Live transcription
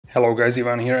Hello guys,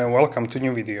 Ivan here and welcome to a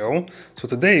new video. So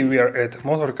today we are at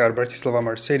Motorcar Bratislava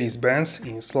Mercedes-Benz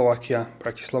in Slovakia,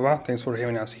 Bratislava. Thanks for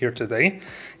having us here today.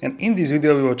 And in this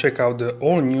video we will check out the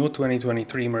all-new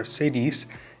 2023 Mercedes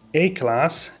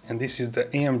A-Class, and this is the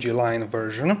AMG line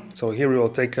version. So here we will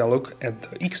take a look at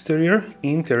the exterior,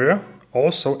 interior,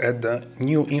 also at the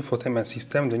new infotainment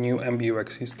system, the new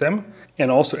MBUX system,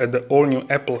 and also at the all-new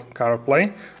Apple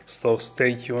CarPlay. So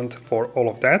stay tuned for all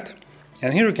of that.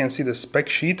 And here you can see the spec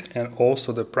sheet and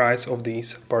also the price of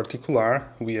this particular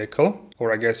vehicle.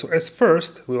 Alright guys, so as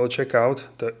first we will check out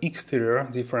the exterior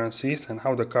differences and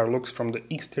how the car looks from the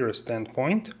exterior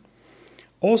standpoint.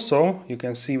 Also you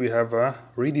can see we have a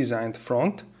redesigned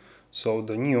front, so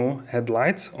the new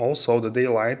headlights, also the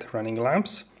daylight running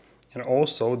lamps, and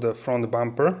also the front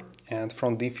bumper and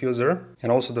front diffuser,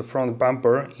 and also the front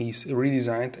bumper is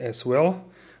redesigned as well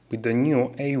with the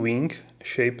new A-wing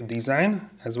shape design,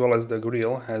 as well as the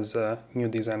grille has a new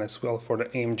design as well for the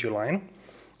AMG line.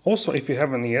 Also, if you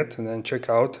haven't yet, then check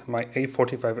out my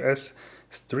A45S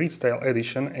Street Style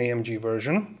Edition AMG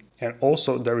version. And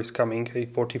also there is coming a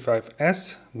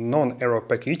 45S non-aero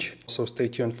package, so stay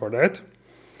tuned for that.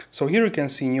 So here you can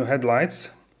see new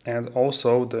headlights and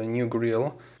also the new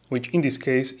grille, which in this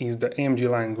case is the AMG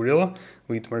line grille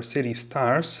with Mercedes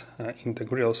stars in the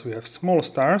grille. So we have small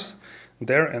stars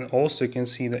there, and also you can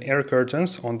see the air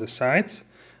curtains on the sides,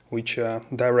 which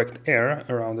direct air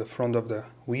around the front of the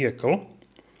vehicle.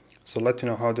 So let you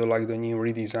know how they like the new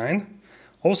redesign.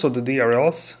 Also the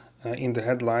DRLs in the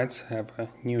headlights have a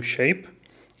new shape,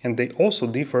 and they also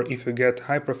differ if you get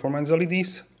high performance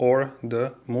LEDs or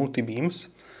the multi-beams.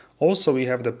 Also we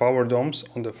have the power domes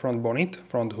on the front bonnet,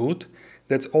 front hood.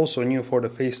 That's also new for the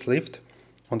facelift.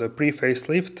 On the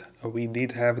pre-facelift we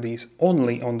did have these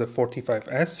only on the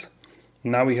 45S.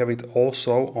 Now we have it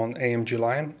also on AMG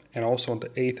line and also on the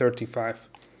A35.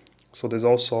 So there's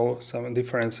also some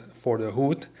difference for the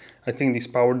hood. I think these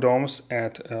power domes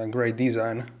add a great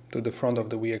design to the front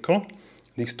of the vehicle.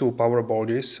 These two power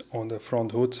bulges on the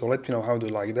front hood, so let me know how do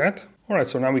you like that. Alright,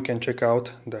 so now we can check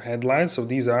out the headlights. So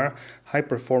these are high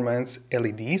performance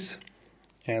LEDs,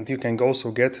 and you can also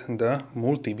get the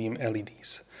multi-beam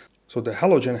LEDs. So the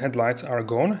halogen headlights are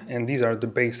gone, and these are the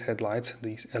base headlights,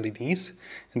 these LEDs.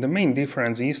 And the main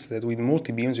difference is that with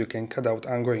multi-beams you can cut out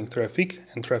ongoing traffic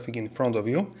and traffic in front of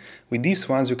you. With these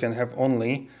ones you can have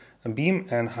only a beam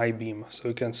and high beam, so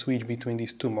you can switch between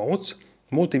these two modes.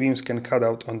 Multi-beams can cut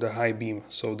out on the high beam,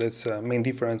 so that's the main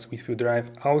difference if you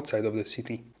drive outside of the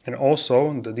city. And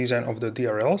also the design of the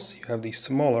DRLs, you have these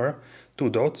smaller two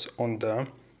dots on the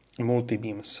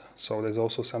multi-beams, so there's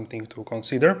also something to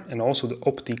consider. And also the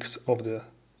optics of the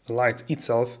lights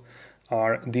itself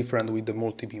are different with the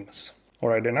multi-beams.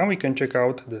 Alright, and now we can check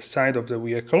out the side of the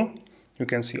vehicle. You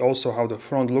can see also how the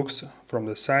front looks from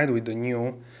the side with the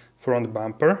new front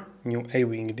bumper, new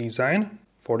A-wing design.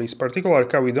 For this particular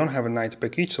car we don't have a night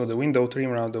package, so the window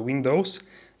trim around the windows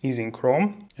is in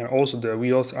chrome, and also the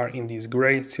wheels are in this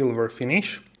gray silver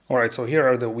finish. Alright, so here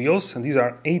are the wheels, and these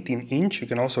are 18-inch. You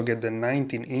can also get the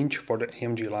 19-inch for the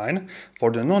AMG line.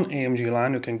 For the non-AMG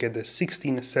line you can get the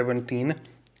 16, 17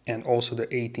 and also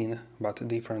the 18, but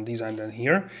different design than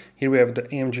here. Here we have the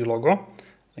AMG logo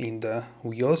in the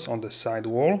wheels on the side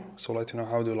wall, so let you know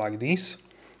how do you like these.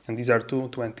 And these are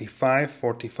 225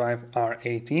 45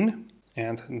 R18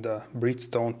 and the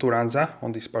Bridgestone Turanza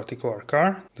on this particular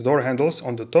car. The door handles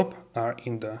on the top are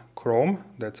in the chrome,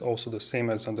 that's also the same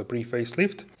as on the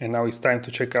pre-facelift. And now it's time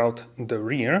to check out the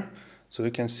rear. So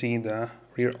you can see the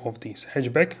rear of this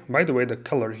hatchback. By the way, the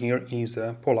color here is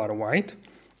polar white,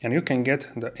 and you can get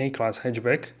the A-Class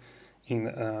hatchback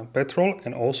in petrol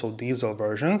and also diesel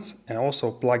versions, and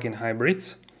also plug-in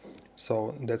hybrids,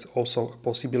 so that's also a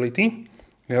possibility.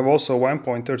 We have also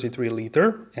 1.33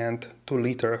 liter and 2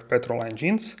 liter petrol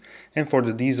engines, and for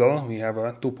the diesel we have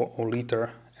a 2.0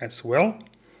 liter as well.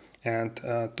 And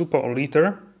 2.0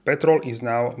 liter petrol is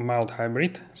now mild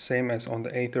hybrid, same as on the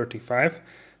A35,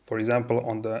 for example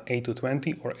on the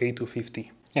A220 or A250.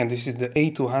 And this is the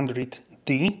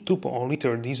A200T 2.0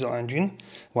 liter diesel engine,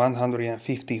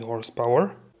 150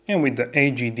 horsepower. And with the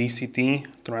AG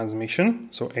DCT transmission,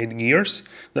 so 8 gears,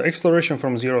 the acceleration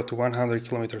from 0 to 100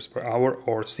 km per hour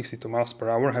or 62 miles per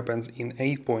hour happens in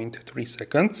 8.3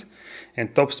 seconds,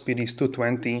 and top speed is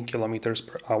 220 km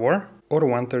per hour or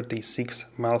 136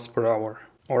 miles per hour.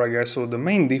 Alright guys, so the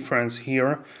main difference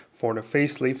here for the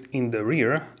facelift in the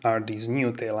rear are these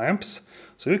new tail lamps.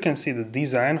 So you can see the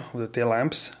design of the tail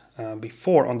lamps.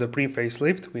 Before on the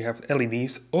pre-facelift we have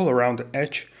LEDs all around the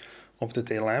edge of the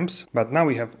tail lamps, but now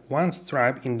we have one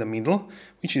stripe in the middle,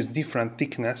 which is different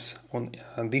thickness on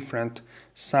different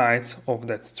sides of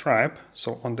that stripe.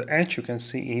 So on the edge you can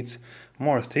see it's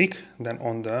more thick than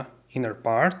on the inner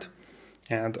part,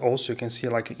 and also you can see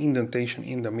like an indentation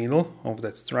in the middle of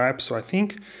that stripe. So I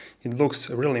think it looks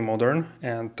really modern,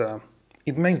 and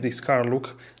it makes this car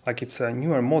look like it's a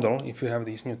newer model if you have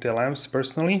these new tail lamps.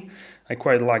 Personally, I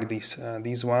quite like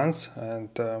these ones, and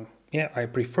yeah, I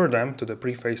prefer them to the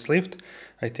pre-facelift.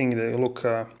 I think they look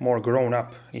more grown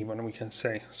up, even, we can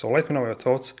say. So let me know your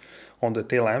thoughts on the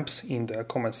tail lamps in the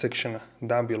comment section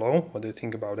down below. What do you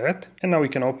think about that? And now we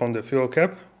can open the fuel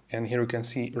cap, and here you can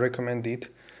see recommended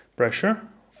pressure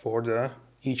for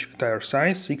each tire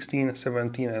size, 16,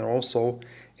 17 and also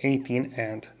 18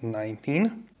 and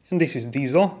 19. And this is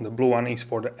diesel. The blue one is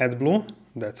for the AdBlue.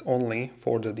 That's only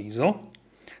for the diesel.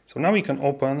 So now we can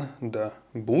open the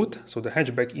boot. So the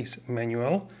hatchback is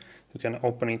manual. You can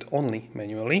open it only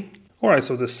manually. Alright,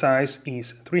 so the size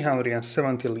is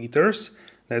 370 liters.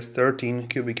 That's 13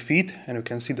 cubic feet. And you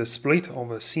can see the split of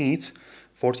the seats,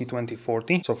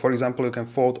 40-20-40. So for example, you can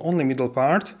fold only middle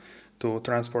part to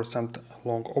transport some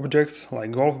long objects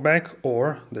like golf bag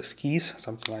or the skis,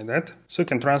 something like that. So you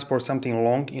can transport something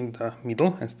long in the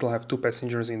middle and still have two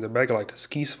passengers in the back, like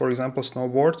skis, for example,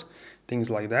 snowboard, things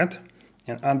like that.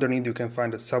 And underneath you can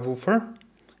find a subwoofer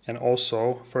and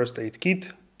also first aid kit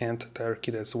and tire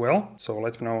kit as well. So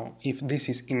let me know if this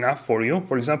is enough for you.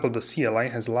 For example, the CLI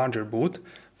has larger boot,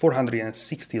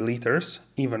 460 liters,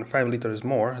 even 5 liters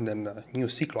more than the new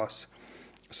C-Class.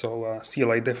 So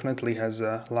CLI definitely has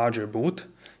a larger boot,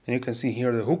 and you can see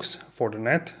here the hooks for the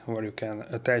net where you can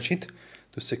attach it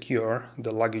to secure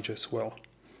the luggage as well.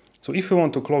 So if you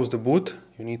want to close the boot,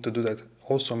 you need to do that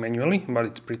also manually, but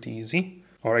it's pretty easy.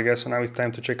 Alright guys, so now it's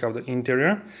time to check out the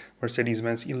interior.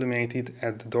 Mercedes-Benz illuminated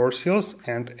at the door sills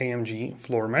and AMG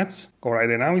floor mats. Alright,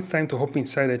 and now it's time to hop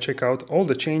inside and check out all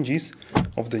the changes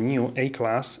of the new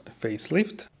A-Class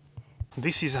facelift.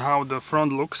 This is how the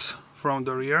front looks from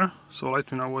the rear, so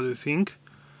let me know what you think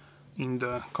in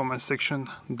the comment section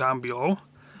down below.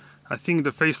 I think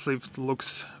the facelift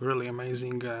looks really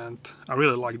amazing, and I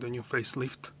really like the new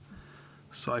facelift.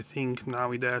 So I think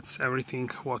now it adds everything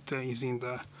what is in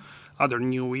the other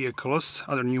new vehicles,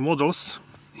 other new models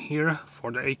here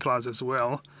for the A-Class as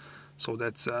well. So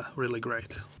that's really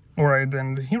great. Alright,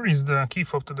 and here is the key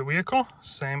fob to the vehicle,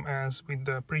 same as with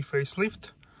the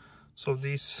pre-facelift. So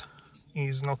this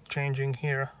is not changing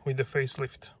here with the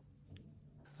facelift.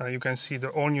 You can see the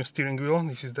all-new steering wheel.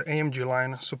 This is the AMG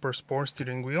line Super Sport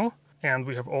steering wheel, and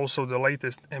we have also the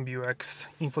latest MBUX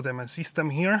infotainment system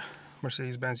here.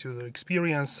 Mercedes-Benz user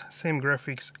experience, same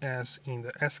graphics as in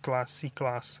the S-Class,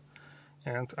 C-Class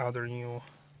and other new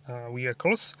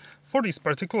vehicles. For this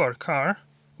particular car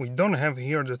we don't have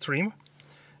here the trim,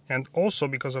 and also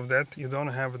because of that you don't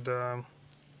have the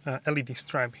LED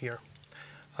stripe here.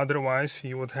 Otherwise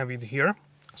you would have it here,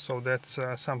 so that's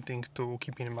something to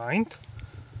keep in mind.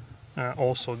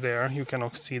 Also there you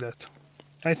cannot see that.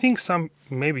 I think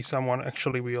maybe someone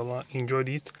actually will enjoy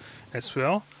it as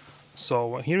well.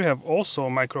 So here you have also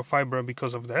microfiber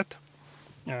because of that,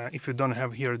 if you don't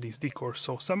have here this decor.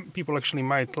 So some people actually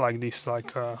might like this,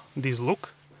 this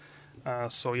look.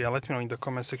 So yeah, let me know in the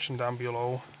comment section down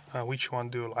below which one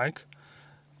do you like.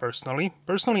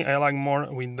 Personally I like more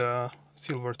with the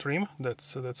silver trim.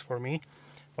 That's for me,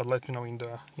 but let me know in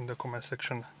the comment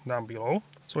section down below.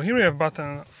 So here we have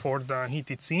button for the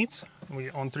heated seats.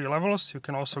 On 3 levels. You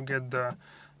can also get the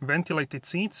ventilated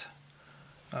seats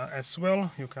as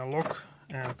well. You can lock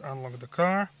and unlock the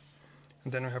car,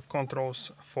 and then we have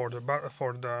controls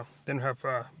then we have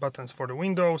buttons for the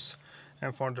windows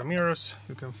and for the mirrors.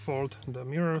 You can fold the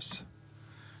mirrors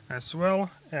as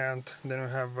well, and then we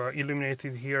have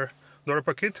illuminated here door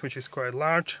pocket, which is quite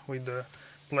large, with the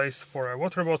place for a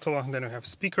water bottle. And then we have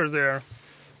speaker there.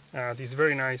 These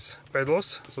very nice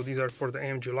pedals, so these are for the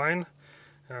AMG line.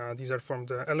 These are from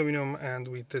the aluminum and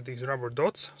with these rubber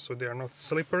dots, so they are not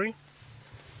slippery.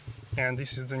 And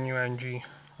this is the new AMG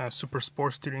Super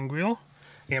Sport steering wheel,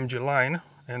 AMG line,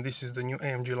 and this is the new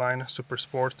AMG line Super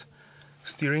Sport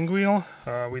steering wheel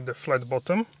with the flat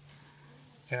bottom,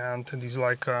 and these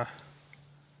like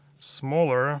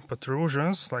smaller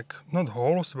protrusions, like not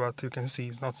holes, but you can see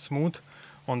it's not smooth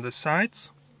on the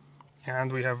sides.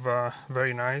 And we have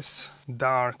very nice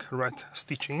dark red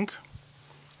stitching.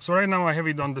 So right now I have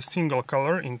it on the single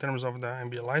color in terms of the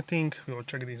ambient lighting. We will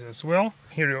check this as well.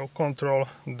 Here you control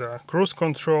the cruise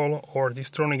control or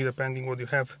Distronic, depending what you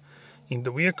have in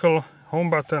the vehicle,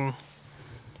 home button,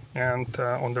 and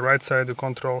on the right side you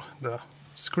control the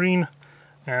screen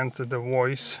and the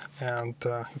voice, and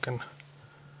you can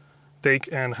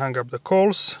take and hang up the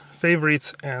calls,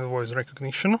 favorites, and voice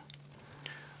recognition.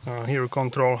 Here you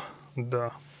control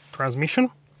the transmission,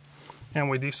 and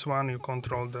with this one you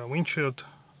control the windshield,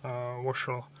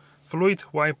 washer fluid,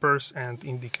 wipers, and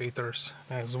indicators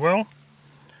as well.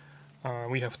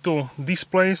 We have two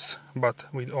displays, but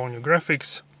with all new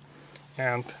graphics,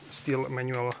 and still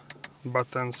manual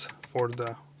buttons for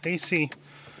the AC,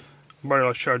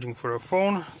 wireless charging for a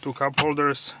phone, two cup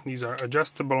holders, these are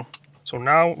adjustable. So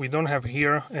now we don't have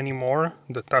here anymore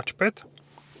the touchpad,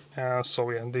 so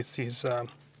yeah, this is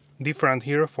different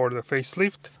here for the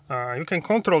facelift. You can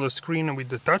control the screen with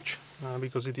the touch,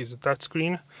 because it is a touch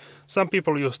screen. Some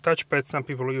people use touchpad, some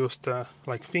people use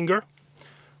like finger.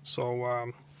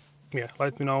 So yeah,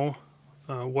 let me know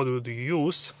what would you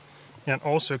use. And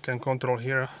also you can control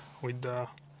here with the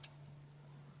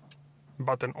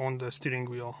button on the steering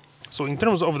wheel. So in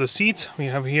terms of the seats, we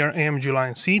have here AMG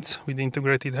line seats with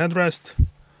integrated headrest,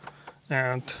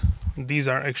 and these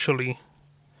are actually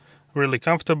really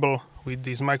comfortable with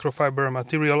this microfiber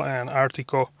material and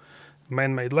Artico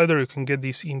man-made leather. You can get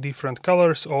these in different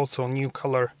colors, also new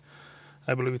color,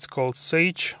 I believe it's called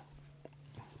Sage.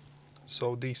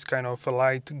 So this kind of a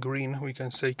light green, we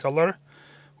can say, color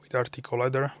with Artico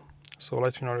leather. So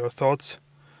let me know your thoughts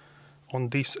on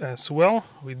this as well,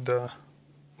 with the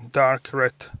dark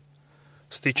red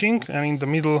stitching. And in the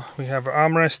middle we have an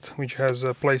armrest which has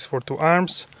a place for two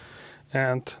arms,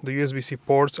 and the USB-C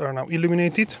ports are now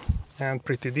illuminated and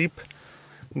pretty deep.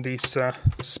 This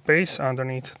space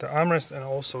underneath the armrest, and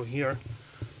also here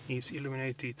is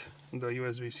illuminated the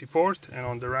USB-C port, and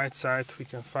on the right side we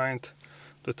can find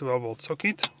the 12-volt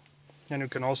socket, and you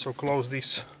can also close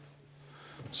this,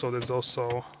 so that's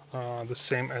also the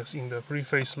same as in the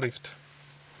pre-facelift.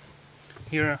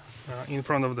 Here in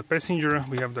front of the passenger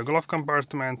we have the glove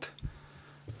compartment,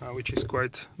 which is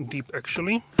quite deep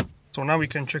actually. So now we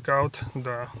can check out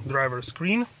the driver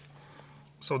screen.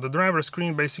 So the driver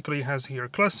screen basically has here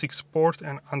classic, sport,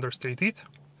 and understated.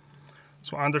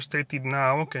 So understated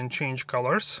now can change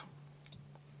colors,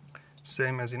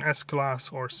 same as in S-Class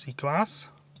or C-Class.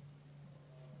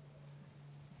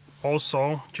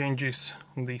 Also changes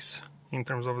this in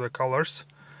terms of the colors.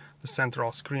 The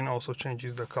central screen also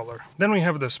changes the color. Then we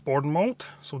have the sport mode.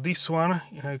 So this one,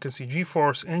 you can see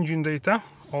G-force engine data.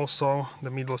 Also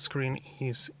the middle screen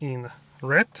is in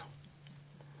red.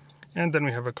 And then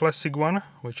we have a classic one,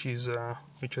 which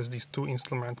has these two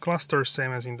instrument clusters,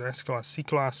 same as in the S-Class,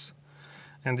 C-Class.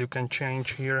 And you can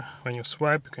change here, when you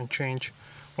swipe, you can change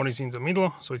what is in the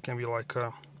middle. So it can be like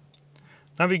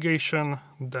navigation,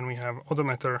 then we have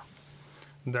odometer,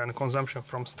 then consumption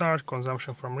from start,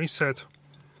 consumption from reset,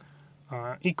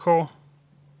 eco,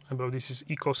 I believe this is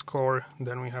eco score,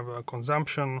 then we have a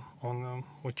consumption on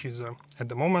which is at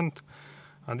the moment,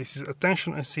 this is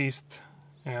attention assist,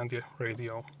 and the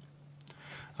radio.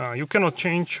 You cannot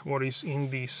change what is in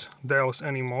these dials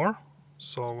anymore,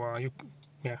 so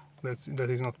that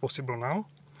is not possible now.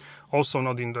 Also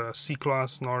not in the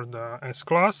C-Class nor the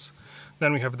S-Class.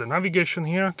 Then we have the navigation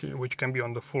here, which can be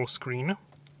on the full screen.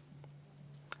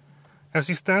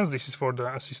 Assistance, this is for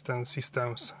the assistance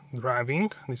systems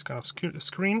driving, this kind of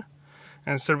screen.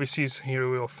 And services, here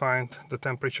we will find the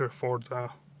temperature for the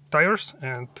tires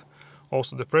and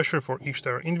also the pressure for each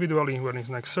tire individually, when it's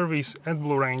next service.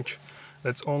 AdBlue range,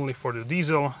 that's only for the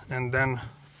diesel, and then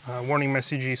warning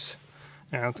messages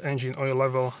and engine oil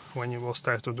level when you will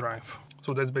start to drive.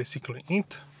 So that's basically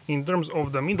it. In terms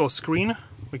of the middle screen,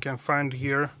 we can find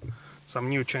here some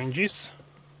new changes.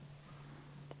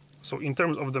 So in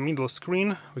terms of the middle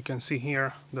screen, we can see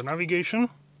here the navigation,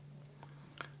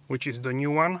 which is the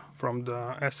new one from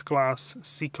the S-Class,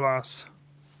 C-Class.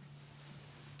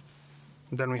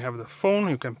 Then we have the phone,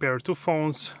 you can pair two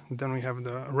phones. Then we have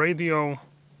the radio,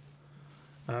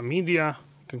 media,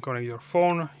 you can connect your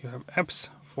phone. You have apps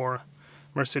for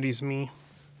Mercedes-Me.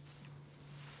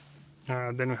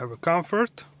 Then we have a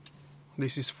comfort.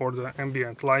 This is for the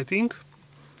ambient lighting.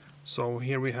 So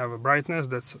here we have a brightness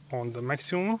that's on the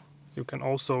maximum. You can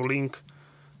also link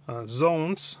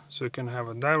zones, so you can have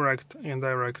a direct,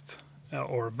 indirect,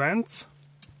 or vents.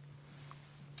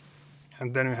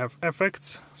 And then we have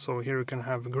effects. So here you can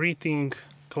have greeting,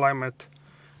 climate,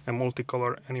 and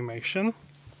multicolor animation.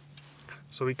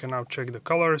 So we can now check the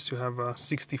colors. You have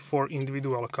 64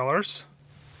 individual colors.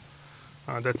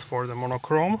 That's for the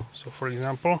monochrome. So for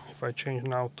example, if I change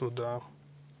now to the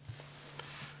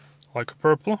like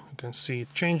purple, you can see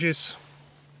it changes.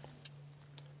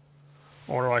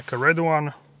 Or like a red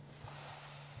one.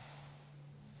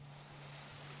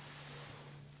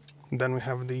 Then we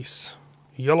have these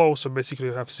yellow, so basically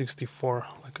you have 64,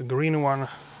 like a green one,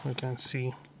 we can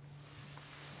see.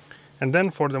 And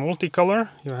then for the multicolor,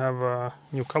 you have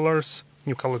new colors,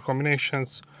 new color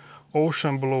combinations,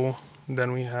 ocean blue,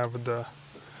 then we have the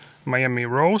Miami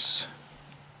rose.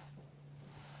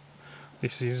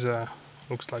 This is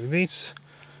looks like this.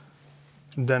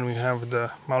 Then we have the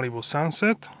Malibu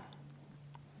sunset.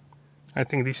 I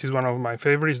think this is one of my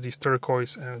favorites, this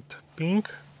turquoise and pink.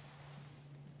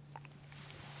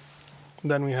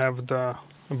 Then we have the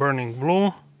burning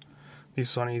blue.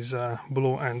 This one is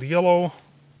blue and yellow.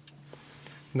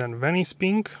 Then Venice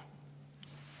pink,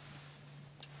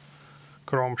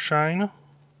 chrome shine.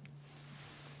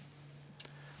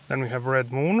 Then we have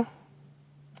red moon.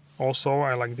 Also,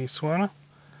 I like this one.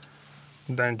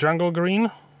 Then jungle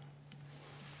green,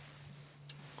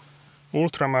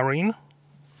 ultramarine,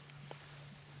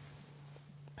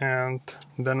 and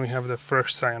then we have the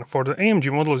fresh cyan. For the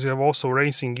AMG models, you have also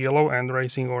racing yellow and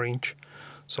racing orange.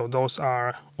 So those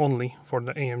are only for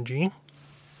the AMG.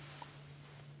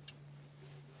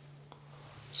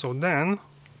 So then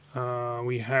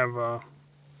we have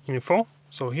info.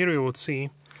 So here you would see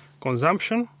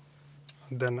consumption,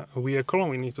 then vehicle.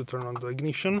 We need to turn on the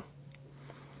ignition.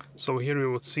 So here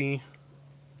you would see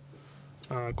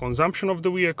consumption of the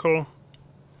vehicle.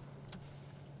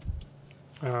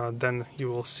 Then you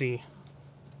will see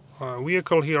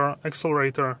vehicle here,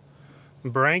 accelerator,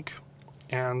 brake,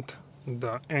 and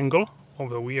the angle of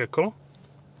the vehicle,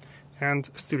 and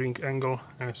steering angle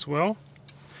as well.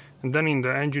 And then in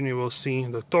the engine you will see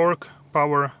the torque,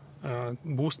 power,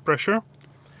 boost pressure,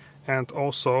 and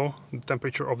also the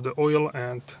temperature of the oil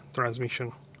and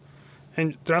transmission.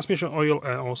 And transmission oil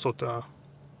and also the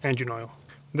engine oil.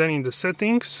 Then in the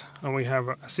settings we have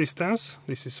assistance.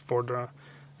 This is for the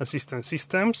assistance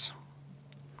systems,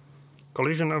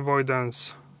 collision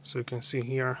avoidance. So you can see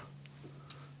here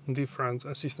different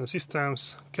assistance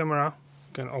systems. Camera,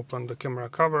 you can open the camera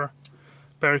cover.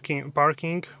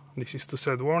 Parking, this is to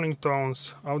set warning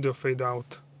tones, audio fade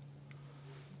out,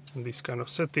 and these kind of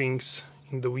settings.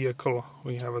 In the vehicle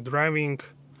we have a driving,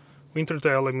 winter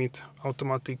tire limit,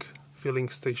 automatic filling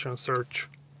station search,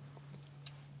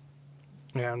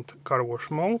 and car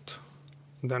wash mode.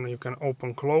 Then you can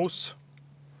open close,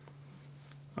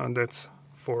 and that's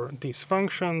for these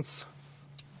functions.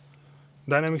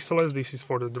 Dynamic select, this is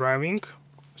for the driving,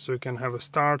 so you can have a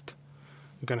start,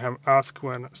 you can have ask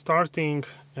when starting,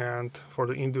 and for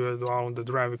the individual, the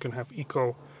drive, you can have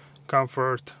eco,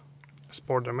 comfort,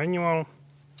 sport and manual,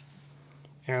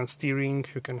 and steering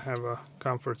you can have a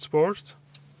comfort sport,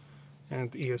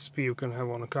 and ESP you can have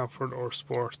on a comfort or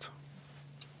sport.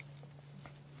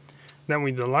 Then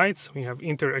with the lights we have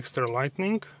interior exterior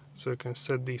lighting, so you can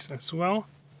set these as well.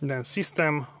 Then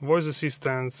system, voice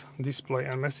assistance, display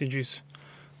and messages,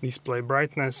 display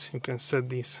brightness, you can set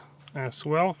these as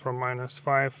well from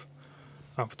 -5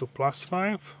 up to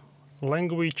 +5.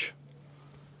 Language,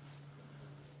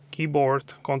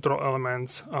 keyboard, control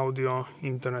elements, audio,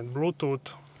 internet,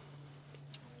 Bluetooth,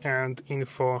 and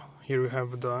info. Here you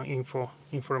have the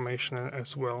information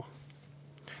as well.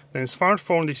 Then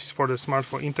smartphone, this is for the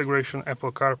smartphone integration,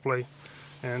 Apple CarPlay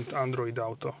and Android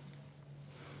Auto.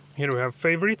 Here we have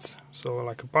favorites, so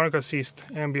like a park assist,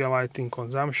 ambient lighting,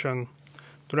 consumption,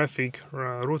 traffic,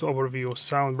 route overview,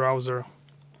 sound browser,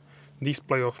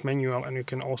 display of manual, and you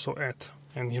can also add.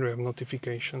 And here we have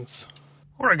notifications.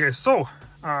 Alright guys, so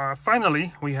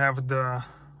finally we have the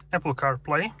Apple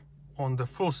CarPlay on the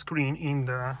full screen in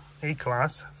the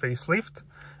A-Class facelift.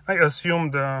 I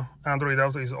assume the Android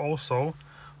Auto is also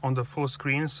on the full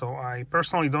screen, so I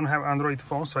personally don't have Android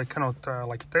phone, so I cannot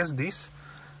like test this,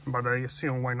 but I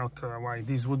assume why not, why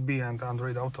this would be and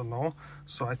Android Auto no.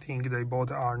 So I think they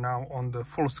both are now on the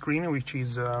full screen, which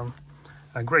is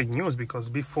a great news, because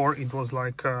before it was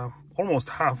like almost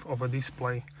half of a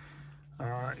display.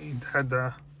 It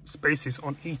had spaces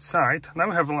on each side. Now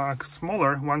we have like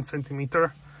smaller 1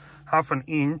 centimeter, half an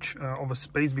inch of a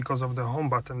space because of the home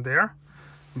button there.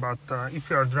 But if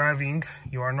you are driving,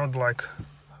 you are not like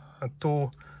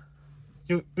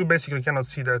you basically cannot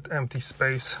see that empty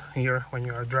space here when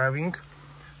you are driving.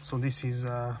 So this is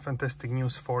fantastic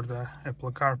news for the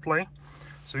Apple CarPlay.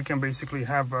 So you can basically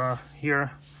have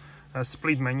here a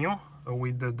split menu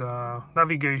with the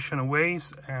navigation,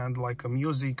 ways, and like a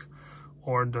music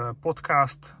or the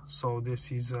podcast. So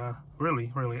this is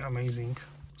really amazing.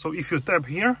 So if you tap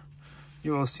here,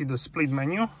 you will see the split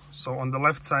menu. So on the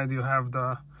left side you have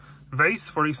the Waze,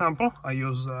 for example. I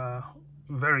use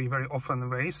very often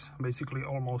Waze, basically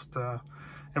almost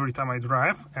every time I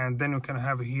drive. And then you can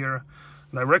have here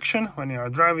direction when you are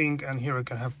driving, and here you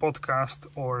can have podcast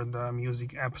or the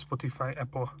music app, Spotify,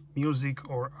 Apple Music,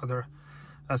 or other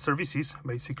services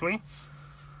basically.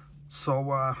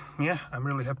 So yeah, I'm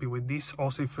really happy with this.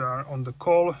 Also, if you are on the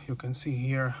call, you can see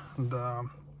here the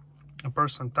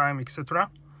person, time, etc.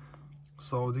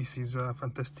 So this is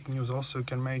fantastic news. Also, you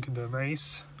can make the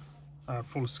vase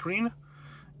full screen,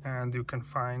 and you can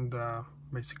find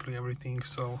basically everything.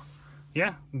 So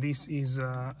yeah, this is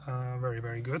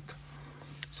very good.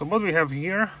 So what we have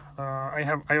here, I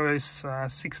have iOS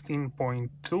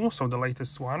 16.2, so the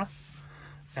latest one,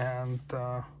 and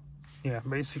yeah,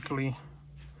 basically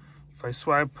if I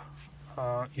swipe,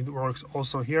 it works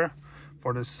also here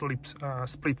for the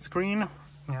split screen.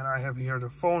 And I have here the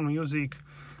phone, music,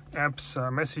 apps,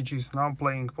 messages, now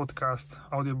playing, podcast,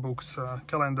 audiobooks,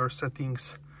 calendar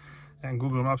settings, and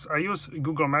Google Maps. I use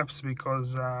Google Maps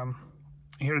because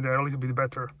here they're a little bit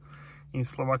better in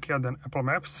Slovakia than Apple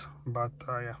Maps, but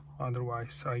yeah,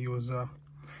 otherwise I use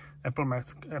Apple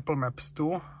Maps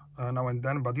too now and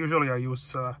then, but usually I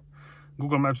use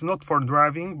Google Maps not for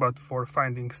driving but for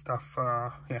finding stuff,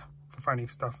 yeah, for finding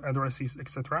stuff, addresses,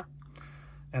 etc.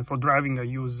 And for driving I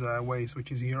use Waze,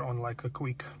 which is here on like a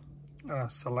quick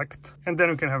select. And then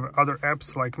you can have other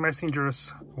apps like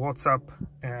messengers, WhatsApp,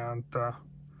 and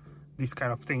these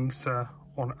kind of things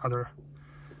on other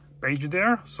page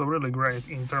there. So really great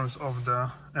in terms of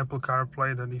the Apple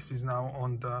CarPlay, that this is now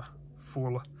on the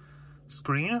full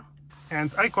screen.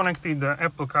 And I connected the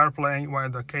Apple CarPlay via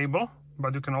the cable,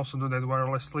 but you can also do that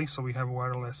wirelessly. So we have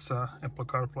wireless Apple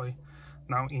CarPlay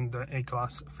now in the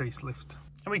A-Class facelift.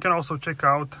 And we can also check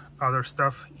out other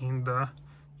stuff in the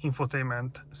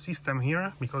infotainment system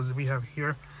here, because we have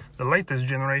here the latest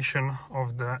generation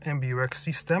of the MBUX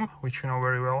system, which you know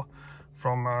very well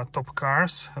from top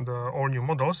cars, the all new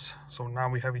models. So now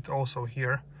we have it also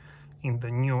here in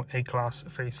the new A-Class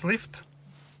facelift.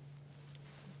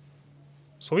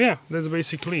 So yeah, that's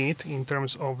basically it in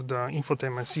terms of the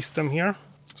infotainment system here.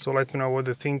 So let me know what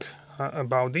you think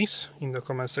about this in the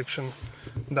comment section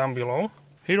down below.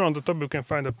 Here on the top you can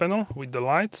find a panel with the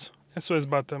lights, SOS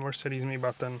button, Mercedes-Me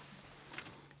button,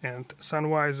 and sun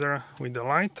visor with the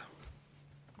light,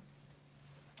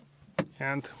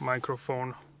 and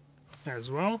microphone as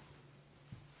well.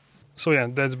 So yeah,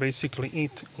 that's basically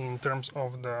it in terms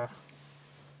of the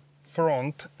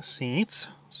front seats.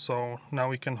 So now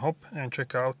we can hop and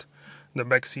check out the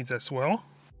back seats as well.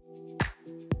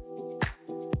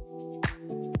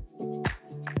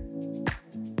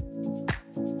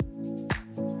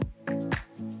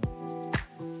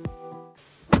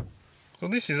 So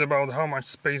this is about how much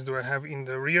space do I have in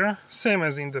the rear, same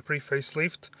as in the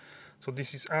pre-facelift. So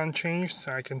this is unchanged.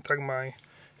 I can tuck my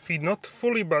feet, not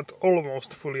fully but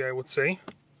almost fully, I would say.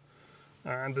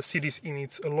 And the seat is in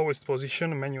its lowest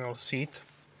position, manual seat.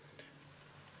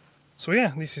 So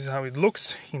yeah, this is how it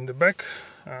looks in the back.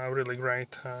 Really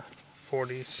great for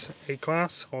this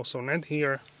A-Class. Also net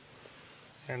here,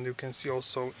 and you can see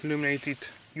also illuminated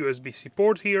USB-C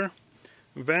port here,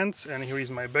 vents, and here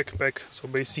is my backpack. So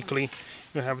basically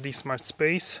you have this much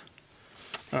space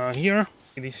here.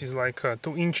 This is like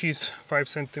 2 inches, 5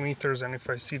 centimeters, and if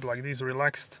I sit like this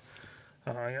relaxed,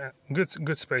 yeah,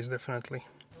 good space definitely.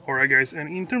 Alright guys, and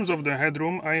in terms of the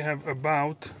headroom, I have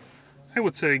about, I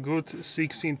would say, good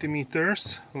 6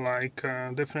 centimeters, like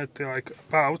definitely like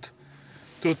about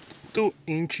 2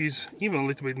 inches, even a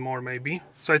little bit more maybe.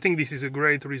 So I think this is a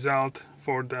great result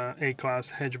for the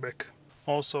A-Class hatchback.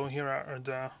 Also here are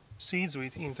the seats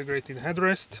with integrated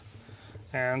headrest,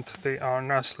 and they are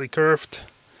nicely curved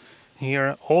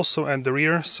here also at the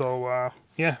rear. So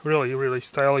yeah, really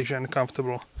stylish and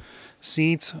comfortable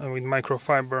seats with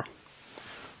microfiber,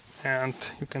 and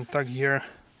you can tuck here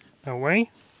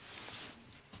away.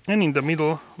 And in the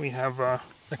middle we have a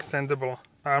extendable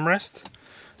armrest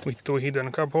with 2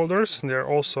 hidden cup holders. They're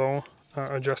also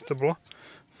adjustable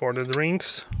for the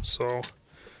drinks. So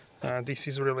this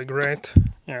is really great,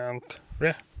 and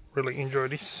yeah, really enjoy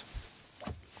this.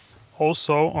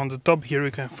 Also on the top here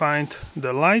you can find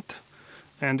the light,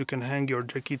 and you can hang your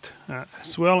jacket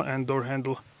as well, and door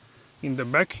handle in the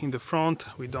back. In the front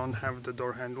we don't have the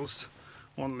door handles,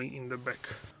 only in the back.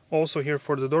 Also here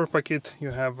for the door pocket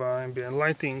you have ambient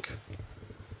lighting,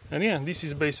 and yeah, this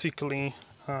is basically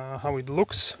how it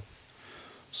looks.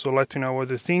 So let me know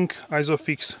what you think.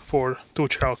 ISOFIX for 2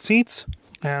 child seats,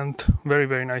 and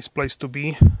very nice place to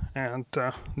be, and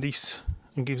this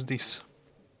gives this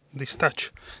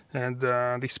touch and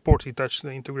this sporty touch,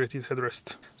 the integrated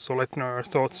headrest. So let me know your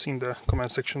thoughts in the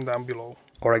comment section down below.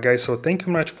 Alright guys, so thank you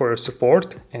very much for your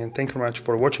support, and thank you very much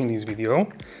for watching this video.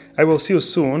 I will see you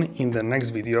soon in the next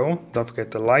video. Don't forget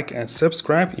to like and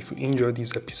subscribe if you enjoyed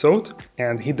this episode,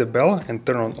 and hit the bell and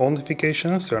turn on all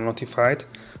notifications so you are notified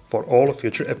for all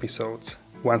future episodes.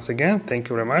 Once again, thank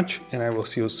you very much, and I will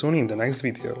see you soon in the next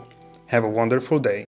video. Have a wonderful day.